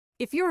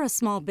If you're a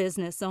small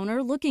business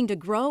owner looking to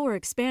grow or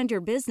expand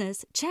your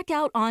business, check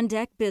out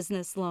OnDeck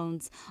Business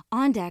Loans.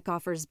 OnDeck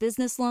offers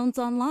business loans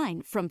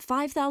online from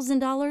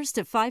 $5,000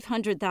 to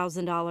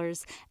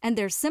 $500,000, and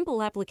their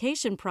simple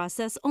application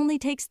process only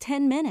takes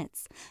 10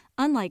 minutes.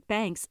 Unlike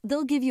banks,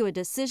 they'll give you a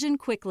decision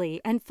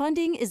quickly, and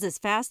funding is as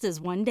fast as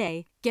one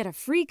day. Get a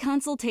free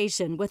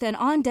consultation with an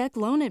OnDeck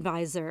loan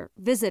advisor.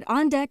 Visit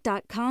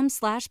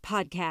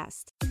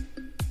ondeck.com/podcast.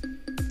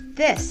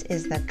 This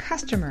is the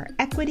Customer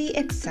Equity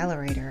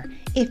Accelerator.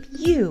 If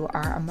you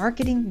are a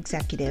marketing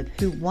executive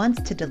who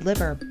wants to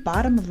deliver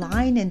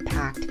bottom-line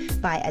impact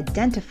by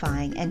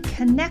identifying and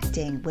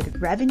connecting with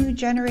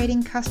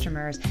revenue-generating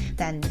customers,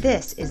 then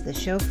this is the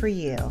show for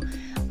you.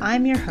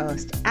 I'm your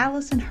host,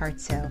 Allison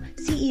Hartsoe,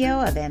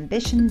 CEO of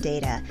Ambition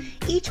Data.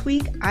 Each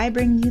week, I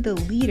bring you the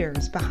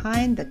leaders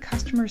behind the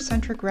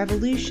customer-centric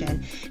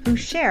revolution who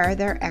share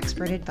their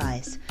expert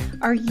advice.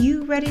 Are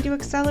you ready to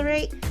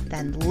accelerate?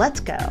 Then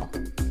let's go.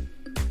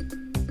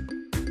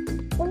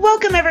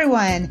 Welcome,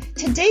 everyone.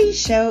 Today's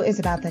show is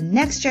about the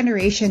next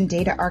generation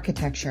data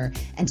architecture.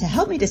 And to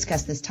help me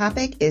discuss this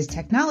topic is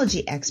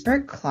technology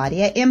expert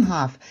Claudia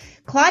Imhoff.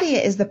 Claudia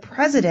is the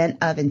president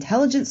of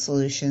Intelligent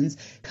Solutions,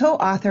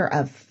 co-author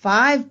of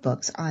 5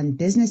 books on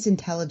business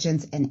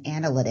intelligence and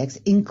analytics,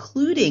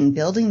 including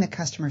Building the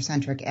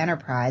Customer-Centric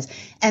Enterprise,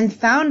 and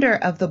founder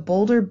of the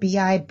Boulder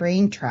BI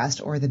Brain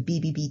Trust, or the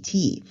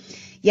BBBT.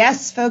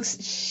 Yes,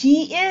 folks,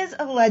 she is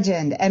a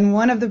legend and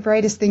one of the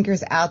brightest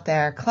thinkers out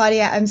there.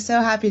 Claudia, I'm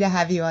so happy to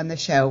have you on the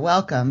show.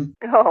 Welcome.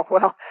 Oh,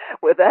 well,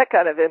 with that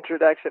kind of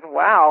introduction,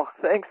 wow.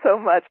 Thanks so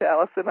much,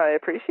 Allison. I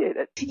appreciate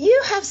it.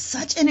 You have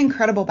such an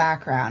incredible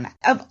background.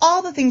 Of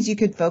all the things you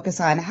could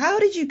focus on, how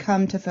did you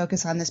come to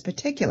focus on this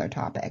particular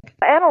topic?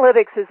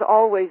 Analytics has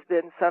always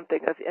been something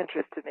of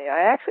interest to me.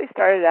 I actually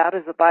started out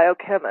as a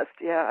biochemist.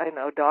 Yeah, I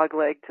know, dog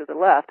leg to the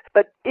left.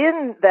 But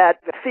in that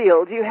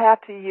field, you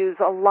have to use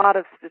a lot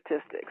of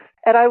statistics.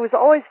 And I was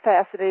always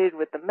fascinated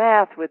with the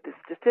math, with the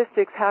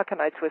statistics. How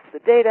can I twist the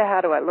data? How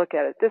do I look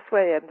at it this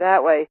way and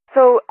that way?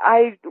 So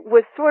I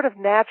was sort of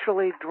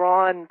naturally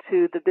drawn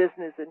to the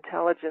business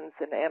intelligence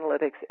and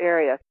analytics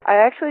area. I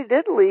actually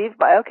did leave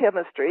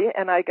biochemistry,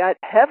 and I got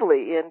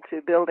heavily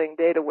into building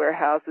data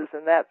warehouses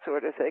and that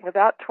sort of thing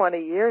about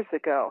 20 years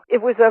ago.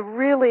 It was a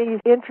really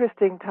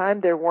interesting time.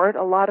 There weren't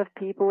a lot of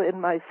people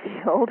in my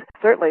field,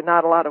 certainly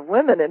not a lot of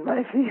women in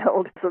my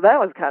field. So that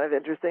was kind of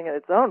interesting in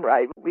its own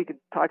right. We could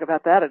talk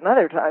about that another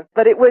time.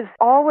 But it was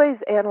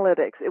always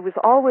analytics. It was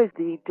always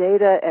the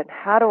data and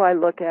how do I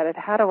look at it?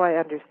 How do I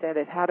understand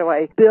it? How do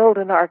I build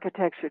an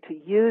architecture to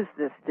use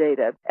this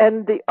data?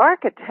 And the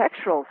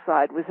architectural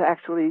side was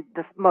actually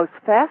the most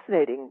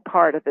fascinating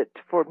part of it,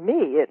 for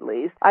me at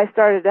least. I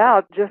started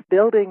out just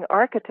building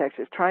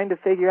architectures, trying to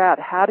figure out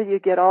how do you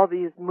get all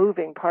these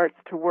moving parts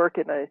to work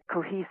in a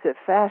cohesive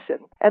fashion.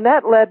 And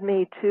that led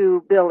me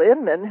to Bill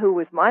Inman, who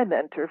was my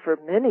mentor for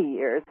many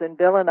years. And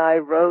Bill and I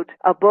wrote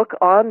a book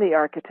on the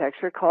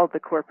architecture called The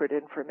Corporate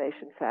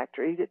Information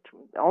Factory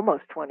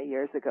almost 20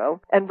 years ago.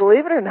 And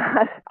believe it or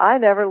not, I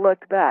never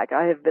looked back.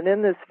 I have been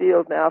in this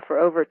field now for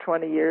over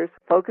 20 years,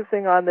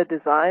 focusing on the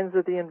designs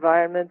of the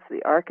environments,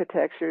 the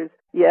architectures.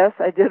 Yes,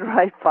 I did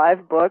write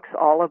 5 books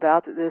all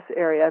about this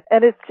area,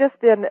 and it's just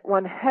been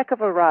one heck of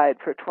a ride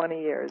for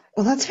 20 years.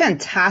 Well, that's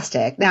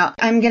fantastic. Now,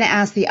 I'm going to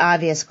ask the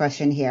obvious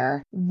question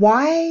here.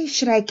 Why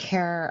should I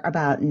care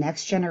about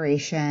next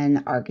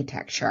generation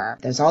architecture?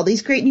 There's all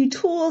these great new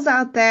tools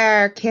out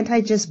there. Can't I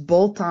just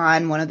bolt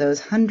on one of those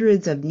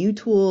hundreds of new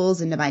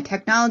tools into my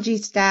technology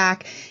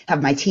stack,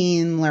 have my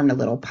team learn a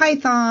little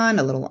Python,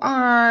 a little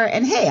R,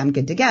 and hey, I'm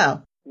good to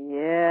go?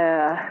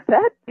 Yeah,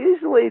 that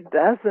usually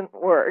doesn't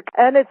work.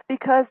 And it's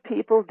because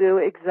people do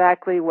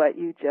exactly what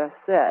you just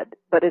said.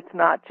 But it's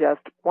not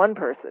just one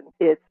person.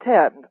 It's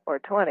 10 or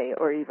 20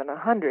 or even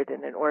 100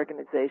 in an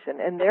organization.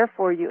 And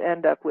therefore you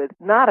end up with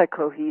not a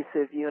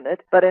cohesive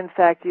unit, but in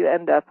fact you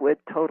end up with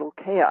total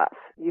chaos.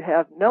 You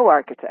have no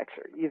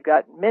architecture. You've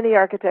got many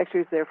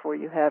architectures, therefore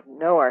you have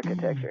no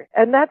architecture.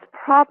 And that's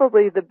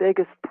probably the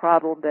biggest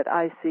problem that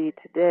I see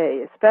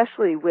today,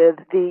 especially with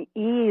the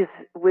ease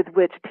with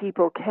which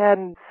people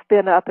can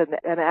spin up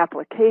an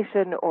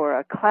application or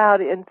a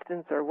cloud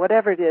instance or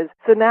whatever it is.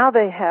 So now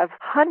they have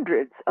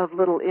hundreds of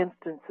little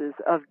instances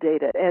of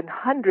data and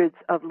hundreds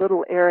of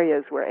little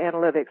areas where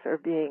analytics are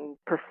being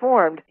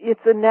performed.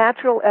 It's a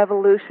natural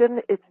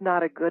evolution. It's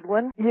not a good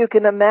one. You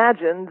can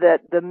imagine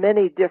that the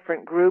many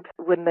different groups,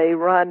 when they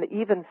run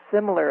even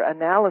similar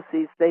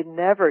analyses, they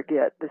never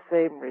get the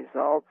same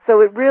results.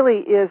 So it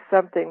really is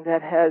something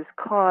that has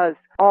caused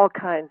all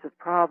kinds of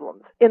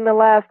problems. In the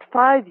last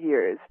 5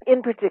 years,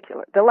 in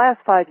particular, the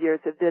last 5 years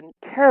have been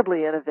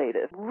terribly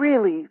innovative,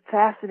 really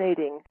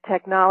fascinating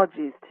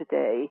technologies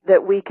today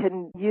that we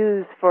can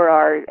use for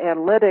our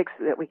analytics,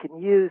 that we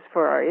can use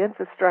for our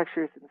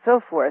infrastructures and so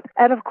forth.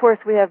 And of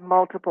course, we have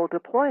multiple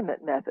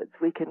deployment methods.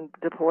 We can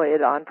deploy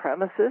it on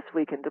premises.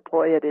 We can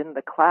deploy it in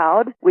the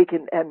cloud.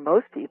 And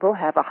most people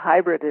have a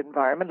hybrid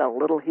environment, a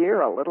little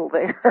here, a little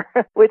there,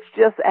 which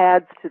just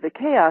adds to the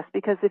chaos,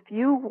 because if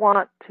you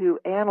want to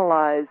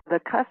analyze analyze the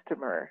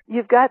customer,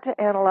 you've got to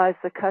analyze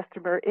the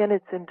customer in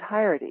its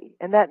entirety.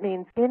 And that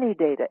means any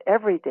data,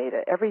 every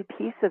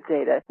piece of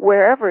data,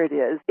 wherever it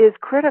is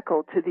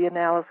critical to the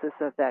analysis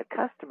of that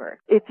customer.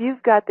 If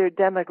you've got their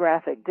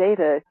demographic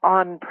data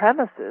on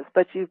premises,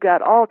 but you've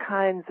got all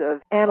kinds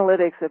of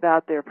analytics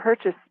about their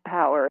purchase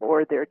power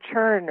or their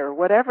churn or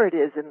whatever it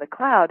is in the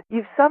cloud,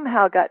 you've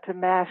somehow got to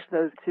mash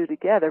those two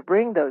together,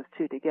 bring those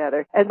two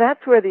together. And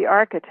that's where the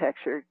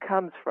architecture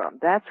comes from.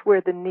 That's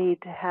where the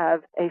need to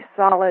have a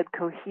solid,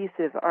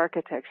 cohesive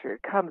architecture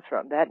comes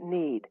from, that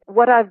need.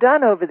 What I've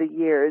done over the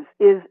years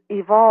is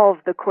evolve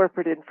the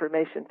corporate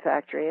information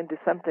factory into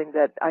something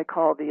that I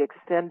call the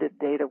extended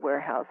data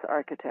warehouse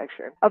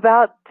architecture.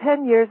 About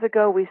 10 years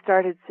ago, we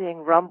started seeing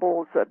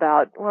rumbles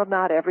about, well,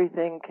 not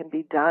everything can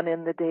be done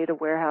in the data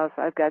warehouse.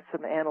 I've got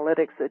some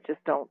analytics that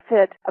just don't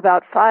fit.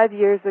 About 5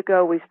 years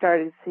ago, we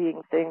started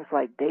seeing things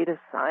like data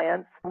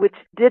science, which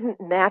didn't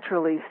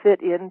naturally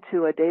fit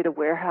into a data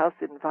warehouse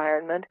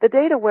environment. The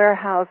data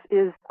warehouse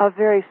is a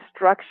very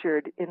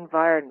structured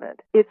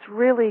environment. It's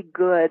really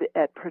good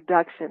at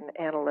production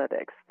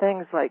analytics,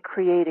 things like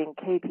creating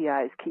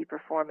KPIs, key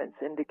performance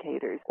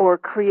indicators, or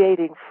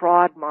creating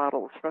fraud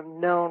models from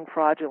known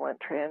fraudulent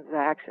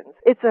transactions.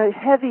 It's a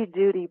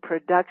heavy-duty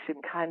production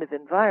kind of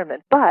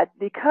environment, but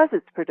because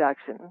it's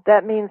production,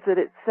 that means that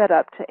it's set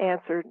up to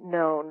answer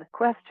known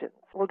questions.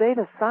 Well,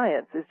 data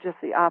science is just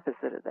the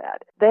opposite of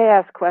that. They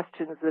ask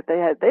questions that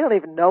they don't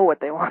even know what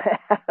they want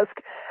to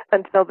ask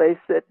until they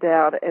sit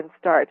down and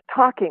start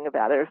talking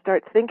about it or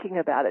start thinking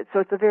about it. So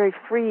it's a very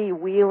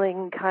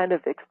freewheeling kind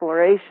of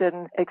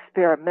exploration,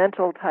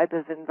 experimental type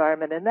of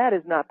environment, and that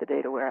is not the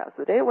data warehouse.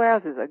 The data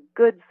warehouse is a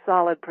good,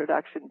 solid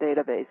production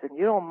database, and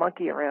you don't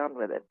monkey around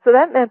with it. So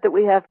that meant that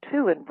we have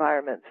two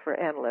environments for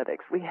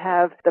analytics. We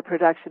have the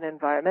production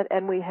environment,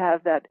 and we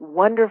have that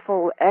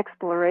wonderful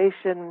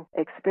exploration,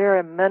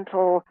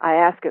 experimental, I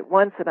ask it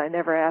once and I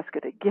never ask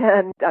it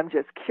again, I'm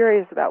just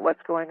curious about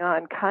what's going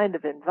on kind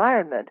of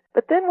environment.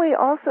 But then we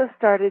also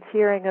started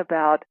hearing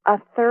about a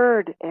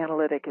third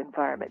analytic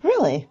environment.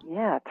 Really?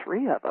 Yeah,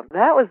 3 of them.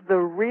 That was the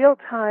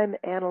real-time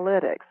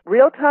analytics.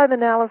 Real-time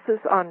analysis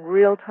on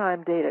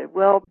real-time data.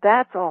 Well,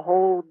 that's a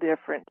whole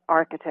different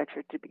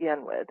architecture to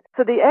begin with.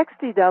 So the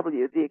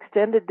XDW, the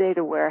Extended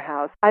Data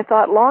Warehouse, I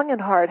thought long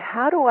and hard,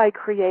 how do I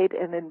create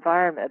an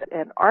environment,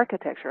 an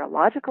architecture, a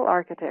logical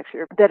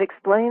architecture that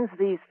explains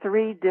these 3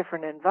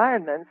 different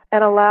environments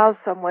and allows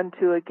someone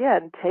to,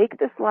 again, take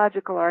this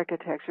logical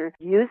architecture,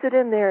 use it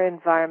in their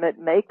environment,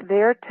 make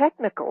their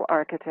technical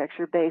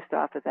architecture based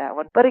off of that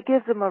one, but it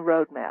gives them a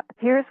roadmap.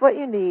 Here's what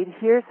you need.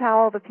 Here's how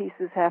all the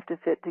pieces have to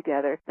fit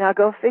together. Now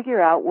go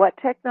figure out what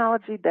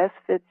technology best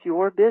fits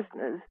your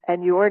business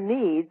and your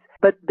needs,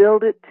 but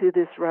build it to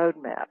this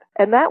roadmap.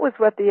 And that was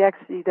what the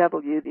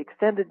XDW, the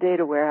Extended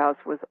Data Warehouse,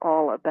 was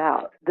all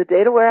about. The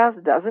data warehouse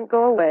doesn't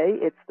go away.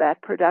 It's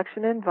that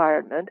production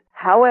environment.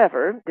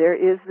 However, there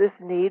is this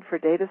need for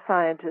data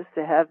scientists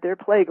to have their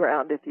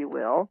playground, if you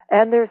will,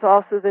 and there's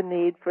also the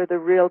need for the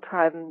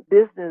real-time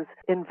business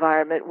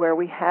environment where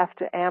we have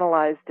to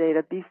analyze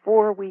data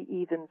before we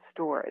even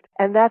store it.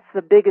 And that's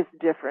the biggest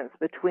difference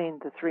between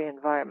the 3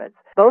 environments.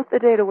 Both the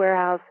data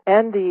warehouse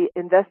and the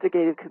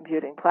investigative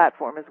computing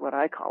platform is what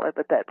I call it,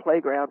 but that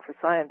playground for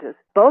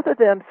scientists, both of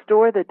them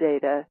store the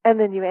data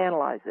and then you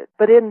analyze it.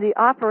 But in the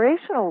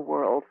operational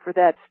world, for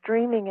that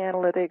streaming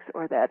analytics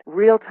or that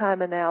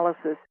real-time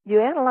analysis,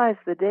 you analyze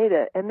the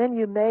data and then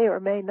you may or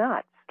may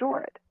not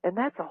store it. And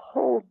that's a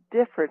whole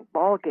different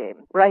ballgame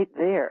right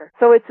there.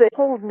 So it's a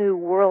whole new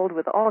world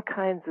with all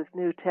kinds of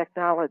new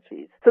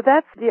technologies. So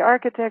that's the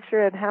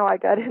architecture and how I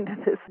got into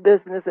this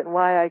business and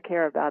why I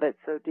care about it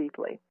so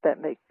deeply. That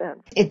makes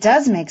sense. It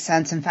does make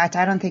sense. In fact,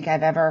 I don't think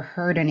I've ever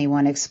heard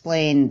anyone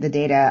explain the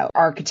data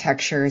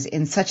architectures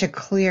in such a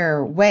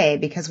clear way,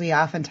 because we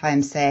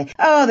oftentimes say,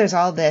 oh, there's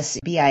all this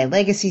BI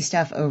legacy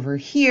stuff over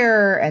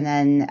here. And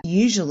then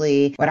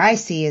usually what I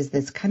see is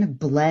this kind of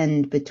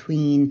blend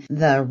between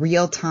the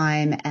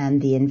real-time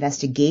and the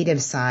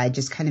investigative side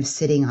just kind of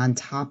sitting on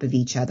top of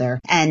each other.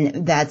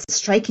 And that's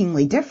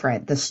strikingly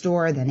different, the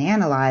store then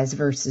analyze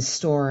versus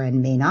store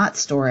and may not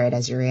store it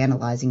as you're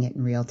analyzing it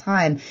in real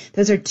time.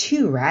 Those are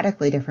 2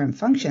 radically different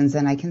functions,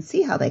 and I can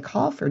see how they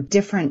call for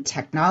different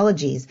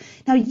technologies.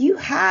 Now, you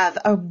have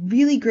a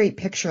really great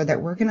picture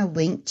that we're going to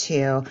link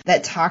to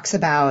that talks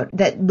about,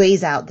 that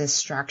lays out this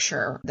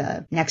structure,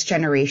 the next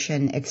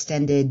generation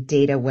extended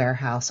data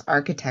warehouse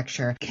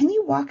architecture. Can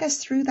you walk us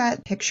through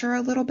that picture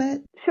a little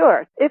bit?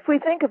 Sure. If we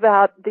think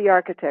about the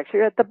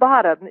architecture, at the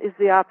bottom is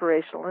the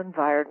operational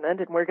environment,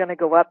 and we're going to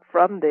go up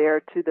from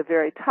there to the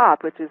very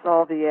top, which is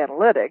all the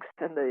analytics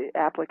and the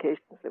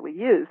applications that we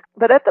use.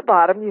 But at the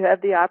bottom, you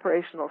have the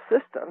operational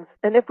systems.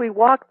 And if we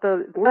walk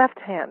the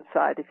left-hand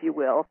side, if you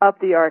will, of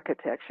the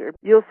architecture,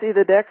 you'll see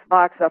the next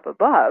box up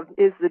above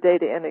is the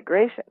data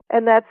integration.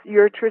 And that's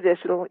your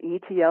traditional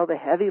ETL, the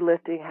heavy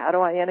lifting. How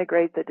do I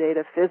integrate the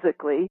data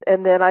physically?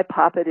 And then I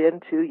pop it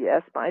into,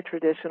 yes, my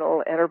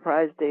traditional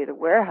enterprise data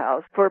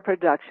warehouse. for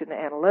production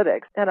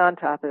analytics. And on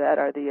top of that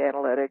are the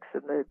analytics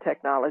and the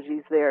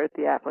technologies there,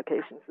 the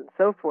applications and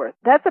so forth.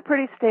 That's a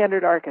pretty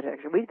standard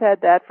architecture. We've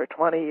had that for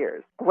 20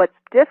 years. What's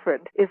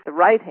different is the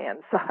right-hand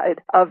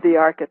side of the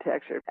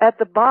architecture. At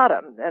the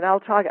bottom, and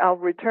I'll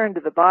return to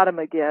the bottom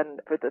again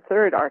for the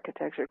third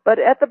architecture, but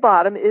at the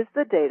bottom is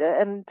the data,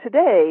 and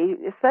today,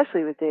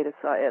 especially with data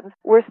science,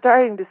 we're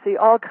starting to see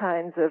all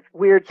kinds of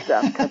weird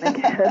stuff coming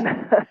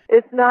in.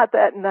 It's not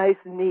that nice,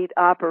 neat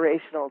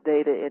operational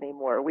data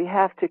anymore. We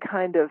have to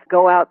kind of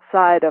go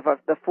outside of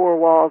the four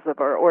walls of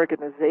our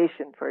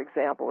organization, for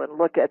example, and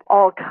look at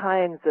all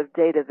kinds of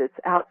data that's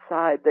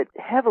outside that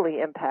heavily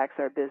impacts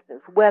our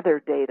business,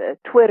 weather data,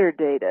 Twitter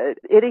data,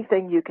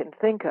 anything you can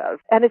think of.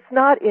 And it's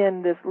not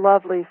in this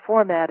lovely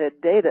formatted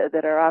data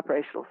that our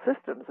operational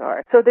systems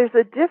are. So there's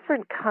a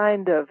different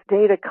kind of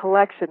data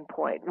collection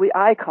point.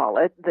 I call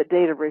it the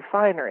data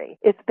refinery.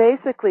 It's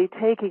basically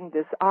taking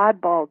this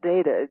oddball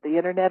data, the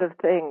Internet of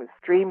Things,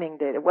 streaming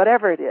data,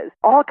 whatever it is,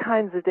 all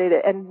kinds of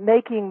data, and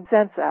making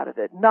sense out of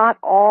it. Not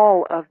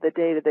all of the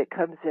data that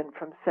comes in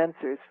from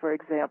sensors, for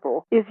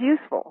example, is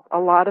useful. A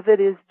lot of it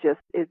is just,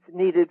 it's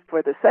needed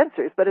for the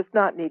sensors, but it's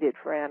not needed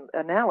for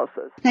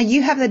analysis. Now,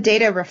 you have the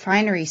data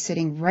refinery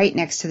sitting right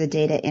next to the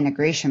data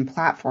integration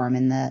platform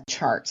in the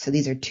chart. So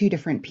these are two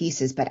different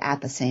pieces, but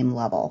at the same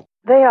level.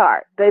 They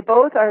are. They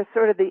both are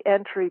sort of the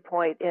entry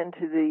point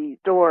into the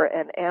store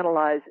and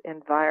analyze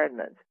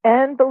environments.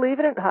 And believe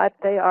it or not,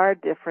 they are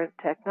different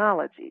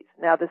technologies.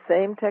 Now, the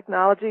same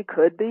technology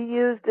could be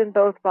used in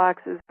both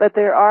boxes, but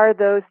there are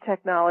those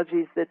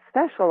technologies that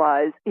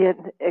specialize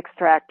in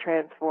extract,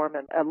 transform,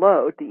 and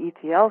load, the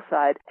ETL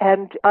side,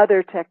 and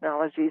other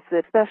technologies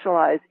that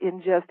specialize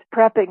in just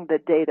prepping the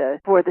data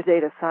for the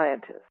data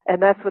scientists.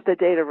 And that's what the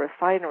data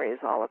refinery is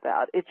all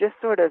about. It just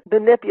sort of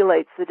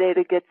manipulates the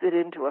data, gets it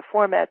into a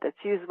format that's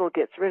usable,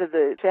 gets rid of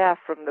the chaff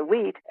from the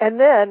wheat, and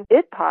then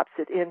it pops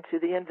it into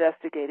the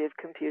investigative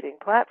computing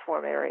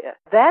platform area.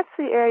 That's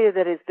the area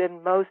that has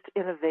been most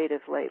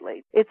innovative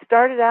lately. It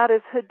started out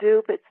as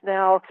Hadoop, it's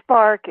now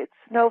Spark, it's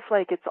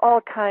Snowflake, it's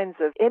all kinds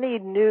of any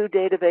new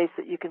database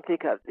that you can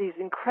think of. These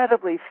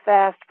incredibly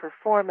fast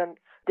performance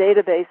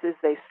databases,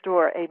 they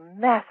store a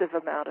massive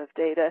amount of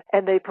data,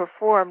 and they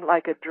perform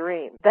like a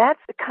dream. That's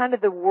kind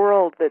of the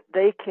world that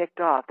they kicked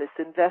off, this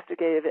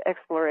investigative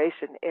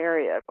exploration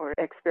area or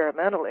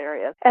experimental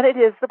area, and it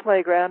is the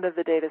playground of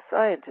the data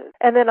scientists.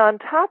 And then on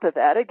top of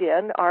that,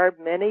 again, are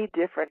many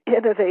different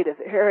innovative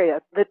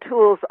areas, the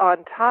tools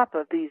on top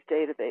of these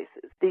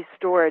databases, these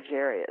storage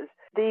areas.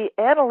 The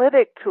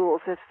analytic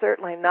tools have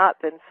certainly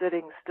not been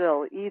sitting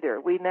still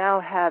either. We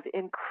now have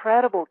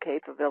incredible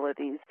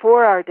capabilities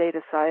for our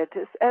data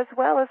scientists as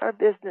well as our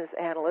business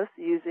analysts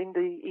using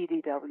the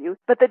EDW.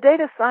 But the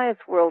data science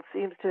world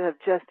seems to have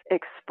just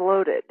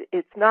exploded.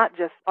 It's not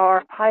just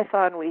R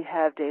Python. We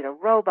have Data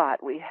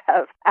Robot. We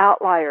have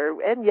Outlier.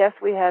 And yes,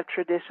 we have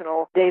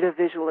traditional data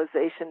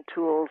visualization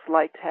tools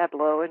like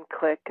Tableau and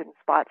Qlik and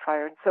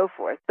Spotfire and so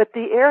forth. But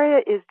the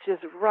area is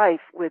just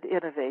rife with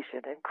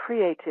innovation and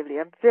creativity.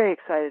 I'm very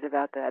excited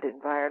about that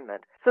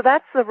environment. So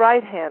that's the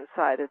right-hand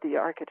side of the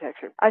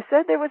architecture. I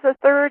said there was a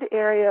third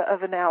area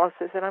of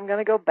analysis, and I'm going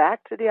to go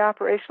back to the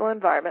operational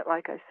environment,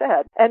 like I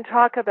said, and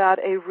talk about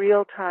a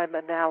real-time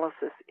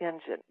analysis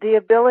engine. The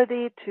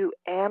ability to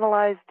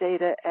analyze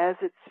data as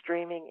it's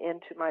streaming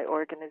into my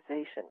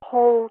organization.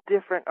 Whole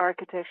different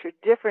architecture,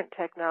 different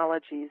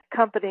technologies,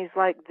 companies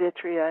like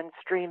Vitria and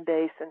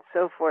Streambase and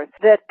so forth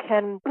that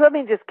can, let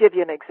me just give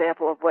you an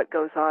example of what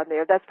goes on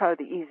there. That's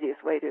probably the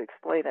easiest way to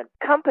explain it.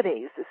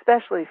 Companies,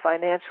 especially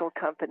financial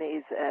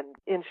companies and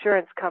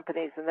insurance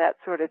companies and that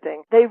sort of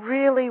thing, they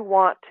really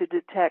want to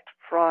detect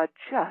fraud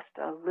just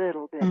a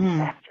little bit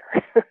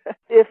faster.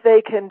 If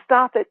they can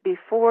stop it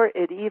before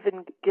it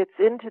even gets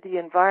into the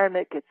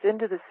environment, gets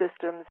into the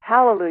systems,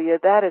 hallelujah,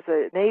 that is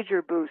a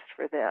major boost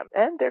for them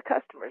and their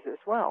customers as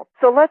well.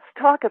 So let's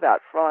talk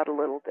about fraud a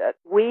little bit.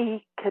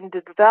 We can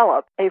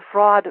develop a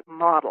fraud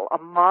model,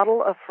 a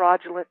model of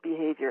fraudulent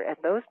behavior, and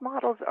those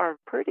models are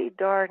pretty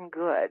darn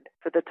good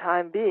for the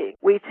time being.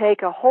 We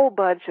take a whole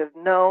bunch of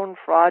known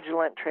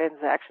fraudulent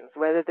transactions,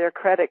 whether they're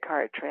credit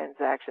card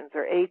transactions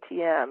or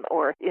ATM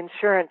or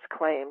insurance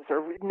claims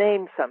or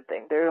name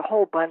something. There are a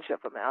whole bunch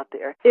of them out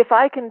there. If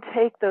I can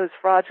take those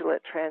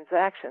fraudulent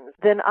transactions,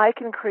 then I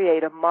can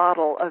create a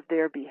model of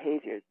their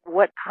behavior.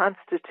 What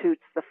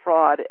constitutes the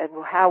fraud and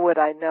how would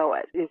I know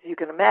it? As you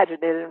can imagine,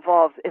 it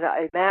involves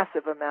a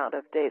massive amount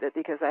of data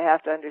because I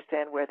have to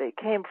understand where they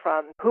came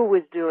from, who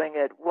was doing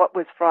it, what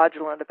was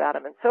fraudulent about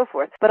them, and so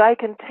forth. But I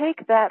can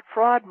take that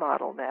fraud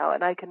model now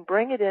and I can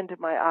bring it into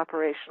my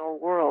operational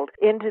world,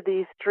 into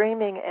these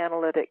streaming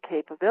analytic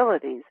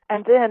capabilities,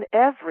 and then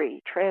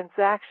every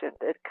transaction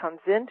that comes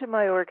into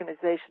my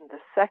organization, the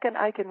second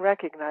I can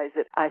recognize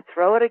it, I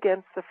throw it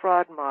against the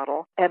fraud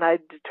model and I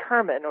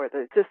determine, or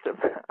the system,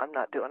 I'm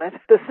not doing it,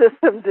 the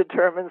system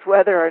determines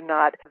whether or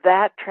not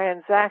that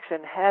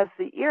transaction has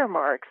the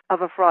earmarks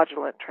of a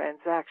fraudulent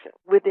transaction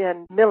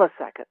within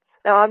milliseconds.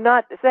 Now, I'm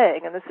not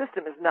saying, and the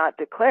system is not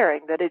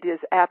declaring that it is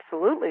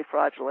absolutely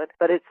fraudulent,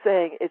 but it's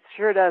saying it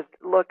sure does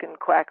look and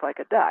quack like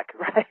a duck,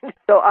 right?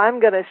 So I'm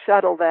going to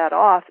shuttle that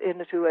off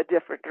into a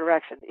different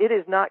direction. It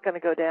is not going to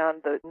go down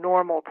the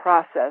normal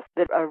process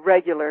that a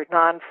regular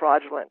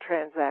non-fraudulent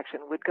transaction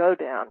would go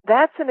down.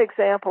 That's an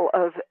example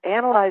of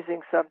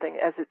analyzing something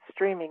as it's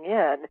streaming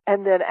in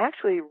and then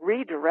actually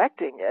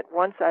redirecting it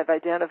once I've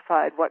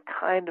identified what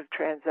kind of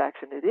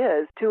transaction it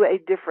is to a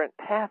different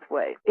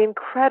pathway.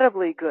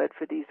 Incredibly good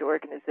for these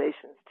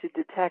organizations to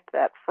detect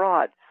that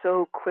fraud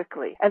so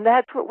quickly. And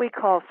that's what we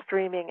call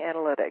streaming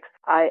analytics.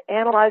 I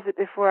analyze it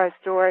before I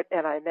store it,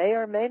 and I may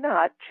or may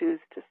not choose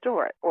to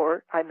store it,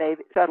 or I may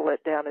shuttle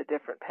it down a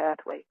different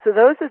pathway. So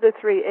those are the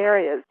three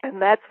areas,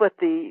 and that's what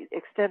the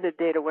extended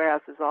data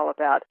warehouse is all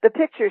about. The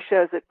picture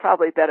shows it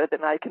probably better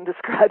than I can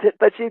describe it,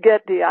 but you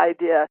get the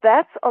idea.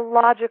 That's a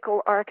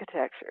logical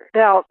architecture.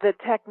 Now, the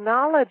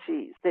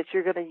technologies that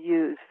you're going to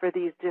use for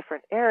these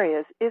different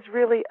areas is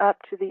really up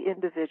to the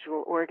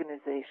individual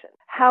organization.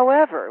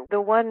 However,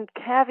 the one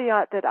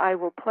caveat that I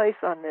will place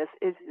on this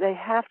is they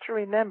have to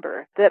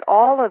remember that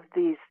all of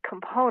these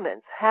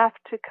components have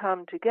to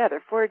come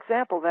together. For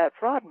example, that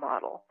fraud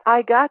model.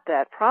 I got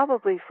that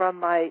probably from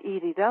my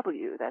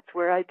EDW. That's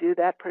where I do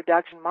that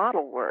production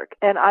model work.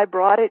 And I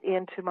brought it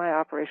into my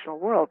operational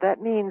world.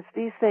 That means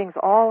these things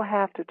all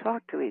have to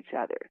talk to each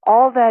other.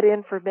 All that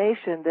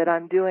information that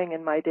I'm doing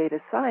in my data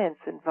science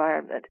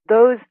environment,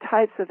 those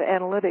types of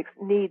analytics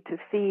need to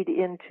feed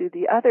into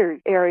the other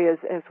areas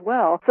as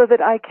well so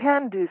that I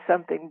can do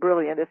something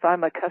brilliant. If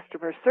I'm a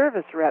customer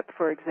service rep,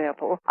 for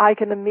example, I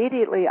can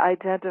immediately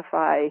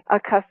identify a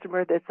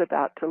customer that's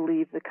about to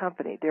leave the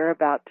company. They're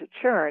about to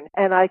churn.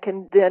 And I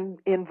can then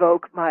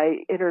invoke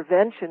my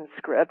intervention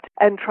script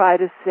and try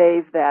to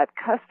save that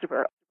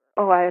customer.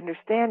 Oh, I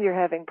understand you're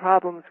having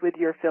problems with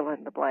your fill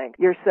in the blank.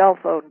 Your cell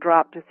phone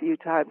dropped a few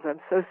times.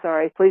 I'm so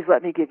sorry. Please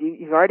let me give you,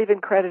 you've already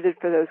been credited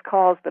for those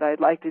calls, but I'd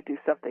like to do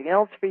something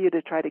else for you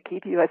to try to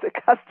keep you as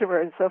a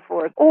customer and so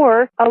forth.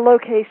 Or a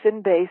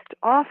location-based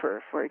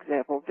offer, for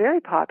example,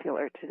 very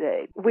popular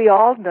today. We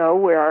all know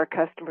where our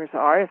customers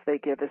are if they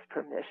give us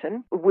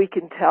permission. We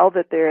can tell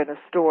that they're in a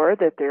store,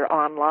 that they're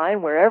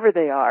online, wherever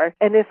they are.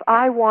 And if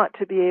I want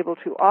to be able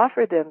to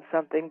offer them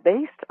something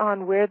based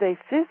on where they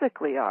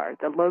physically are,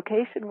 the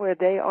location where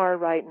they are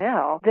right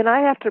now, then I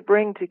have to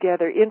bring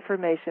together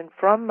information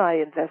from my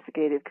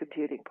investigative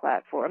computing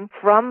platform,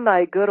 from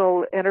my good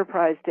old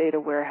enterprise data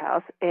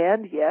warehouse,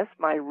 and yes,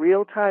 my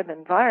real-time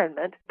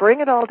environment, bring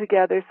it all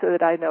together so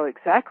that I know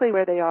exactly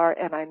where they are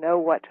and I know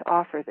what to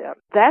offer them.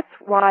 That's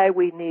why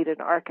we need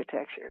an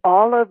architecture.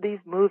 All of these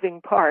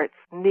moving parts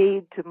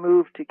need to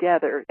move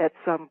together at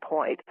some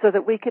point so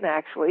that we can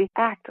actually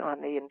act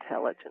on the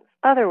intelligence.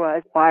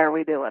 Otherwise, why are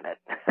we doing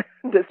it?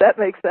 Does that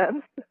make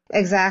sense?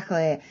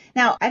 Exactly.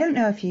 Now, I don't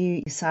know if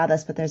you saw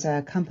this, but there's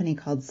a company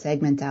called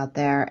Segment out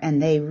there,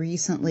 and they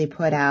recently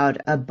put out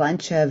a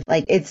bunch of,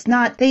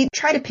 they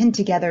try to pin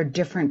together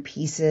different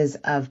pieces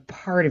of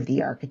part of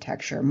the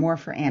architecture, more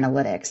for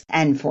analytics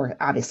and for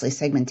obviously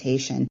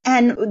segmentation.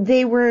 And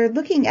they were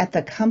looking at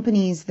the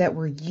companies that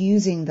were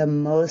using the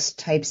most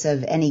types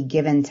of any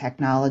given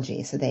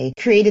technology. So they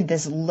created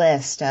this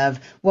list of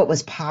what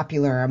was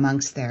popular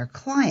amongst their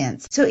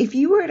clients. So if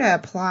you were to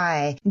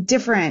apply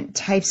different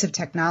types of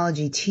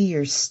technology to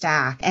your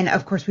stack, and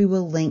of course we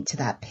will link to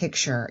that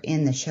picture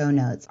in the show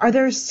notes, are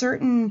there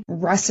certain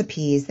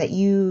recipes that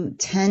you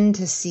tend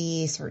to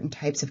see certain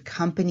types of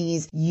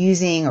companies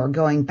using or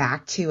going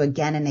back to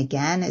again and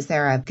again? Is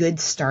there a good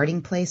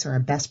starting place or a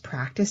best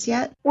practice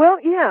yet? Well,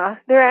 yeah,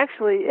 there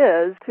actually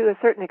is to a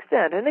certain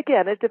extent. And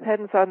again, it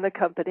depends on the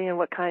company and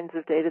what kinds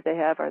of data they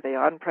have. Are they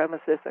on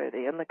premises? Are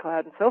they in the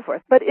cloud and so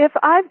forth? But if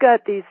I've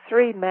got these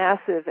three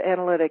massive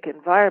analytic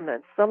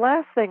environments, the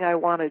last thing I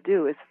want to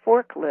do is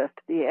forklift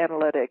the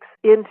analytics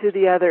into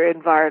the other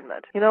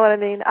environment. You know what I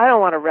mean? I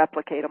don't want to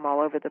replicate them all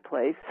over the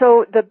place.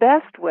 So the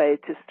best way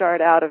to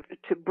start out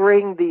to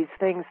bring these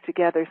things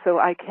together so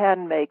I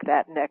can make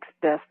that next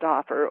best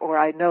offer, or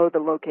I know the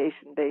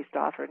location-based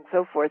offer and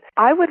so forth,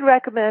 I would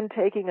recommend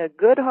taking a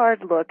good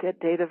hard look at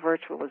data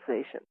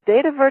virtualization.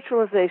 Data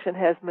virtualization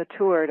has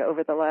matured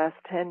over the last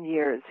 10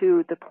 years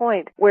to the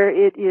point where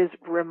it is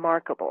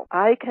remarkable.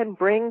 I can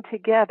bring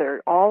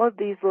together all of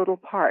these little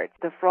parts,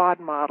 the fraud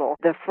model,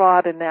 the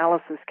fraud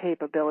analysis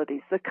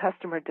capabilities, the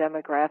customer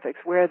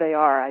demographics, where they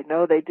are. I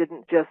know they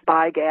didn't just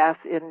buy gas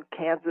in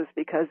Kansas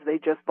because they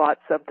just bought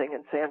something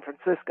in San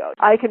Francisco.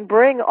 I can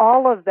bring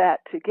all of that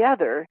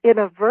together in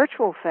a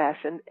virtual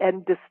fashion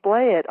and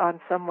display it on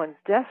someone's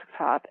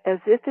desktop as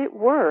if it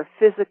were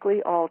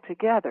physically all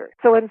together.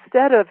 So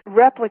instead of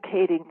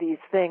replicating these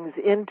things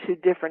into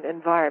different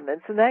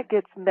environments, and that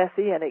gets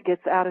messy and it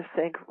gets out of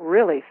sync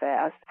really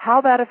fast, how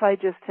about if I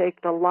just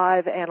take the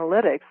live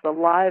analytics, the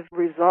live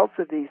results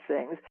of these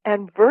things,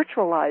 and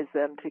virtualize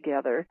them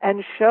together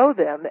and show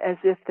them as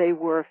if they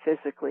were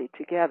physically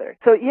together.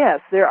 So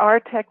yes, there are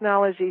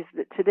technologies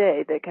that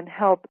today that can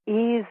help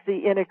ease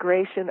the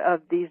integration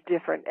of these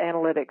different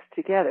analytics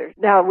together.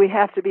 Now, we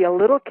have to be a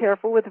little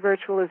careful with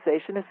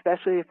virtualization,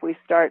 especially if we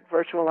start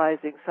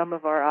virtualizing some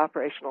of our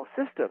operational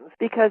systems,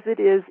 because it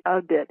is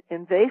a bit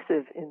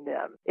invasive in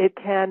them. It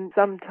can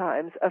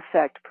sometimes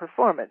affect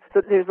performance.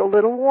 So there's a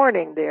little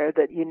warning there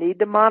that you need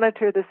to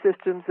monitor the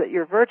systems that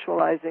you're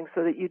virtualizing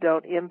so that you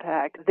don't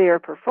impact their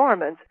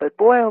performance. But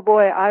boy, oh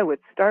boy, I would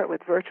start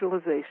with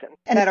virtualization.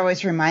 And that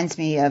always reminds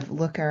me of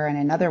Looker, and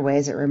in other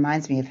ways it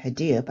reminds me of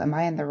Hadoop. Am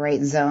I in the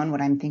right zone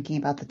when I'm thinking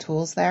about the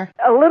tools there?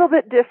 A little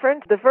bit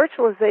different. The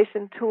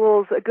virtualization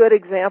tools, a good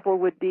example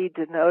would be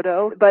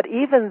Denodo, but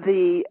even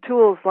the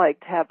tools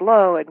like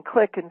Tableau and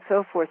Qlik and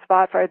so forth,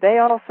 Spotfire, they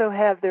also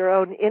have their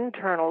own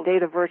internal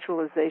data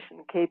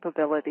virtualization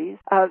capabilities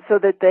so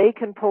that they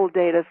can pull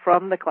data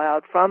from the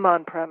cloud, from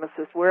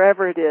on-premises,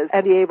 wherever it is,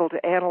 and be able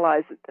to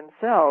analyze it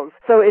themselves.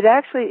 So it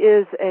actually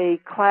is a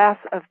class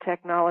of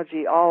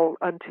technology all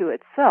unto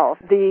itself.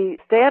 The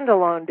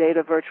standalone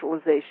data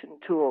virtualization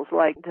tools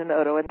like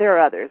Denodo, and there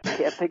are others, I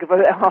can't think of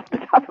them off the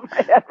top of my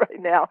head right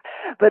now,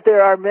 but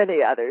there are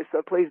many others,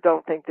 so please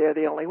don't think they're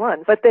the only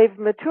ones. But they've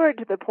matured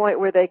to the point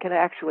where they can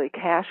actually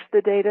cache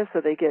the data,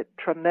 so they get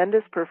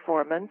tremendous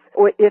performance.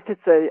 Or if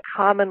it's a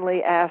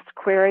commonly asked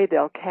query,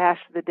 they'll cache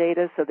the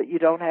data so that you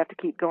don't have to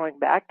keep going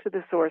back to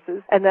the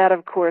sources. And that,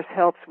 of course,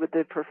 helps with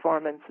the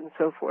performance and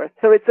so forth.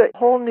 So it's a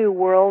whole new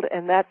world,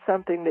 and that's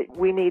something that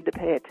we need to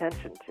pay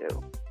attention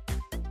to.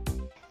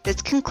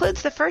 This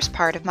concludes the first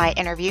part of my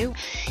interview.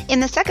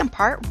 In the second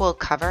part, we'll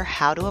cover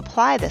how to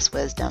apply this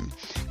wisdom.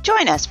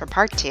 Join us for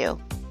part 2.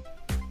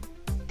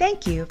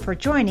 Thank you for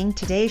joining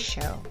today's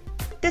show.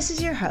 This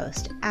is your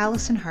host,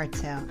 Allison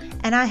Hartzell,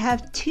 and I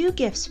have 2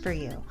 gifts for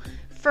you.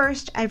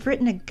 First, I've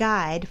written a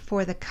guide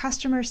for the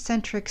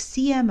customer-centric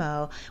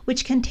CMO,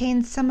 which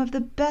contains some of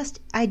the best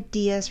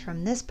ideas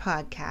from this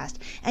podcast,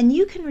 and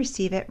you can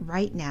receive it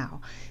right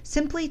now.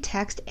 Simply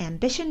text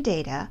Ambition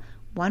Data,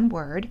 one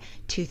word,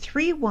 to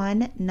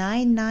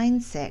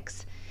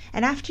 31996.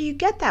 And after you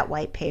get that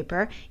white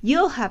paper,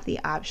 you'll have the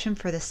option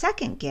for the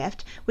second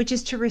gift, which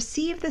is to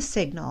receive the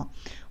signal.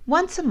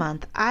 Once a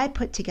month, I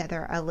put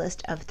together a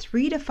list of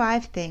 3 to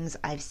 5 things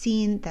I've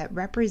seen that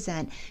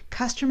represent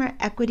customer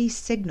equity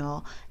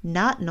signal,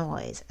 not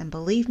noise. And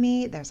believe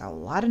me, there's a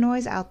lot of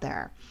noise out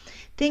there.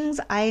 Things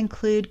I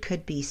include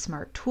could be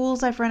smart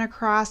tools I've run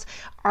across,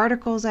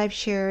 articles I've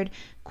shared,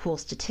 cool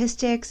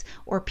statistics,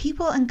 or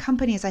people and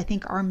companies I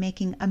think are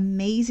making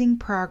amazing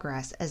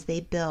progress as they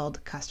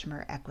build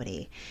customer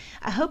equity.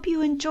 I hope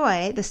you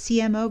enjoy the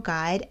CMO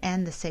guide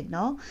and the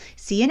signal.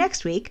 See you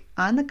next week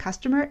on the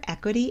Customer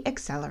Equity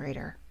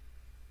Accelerator.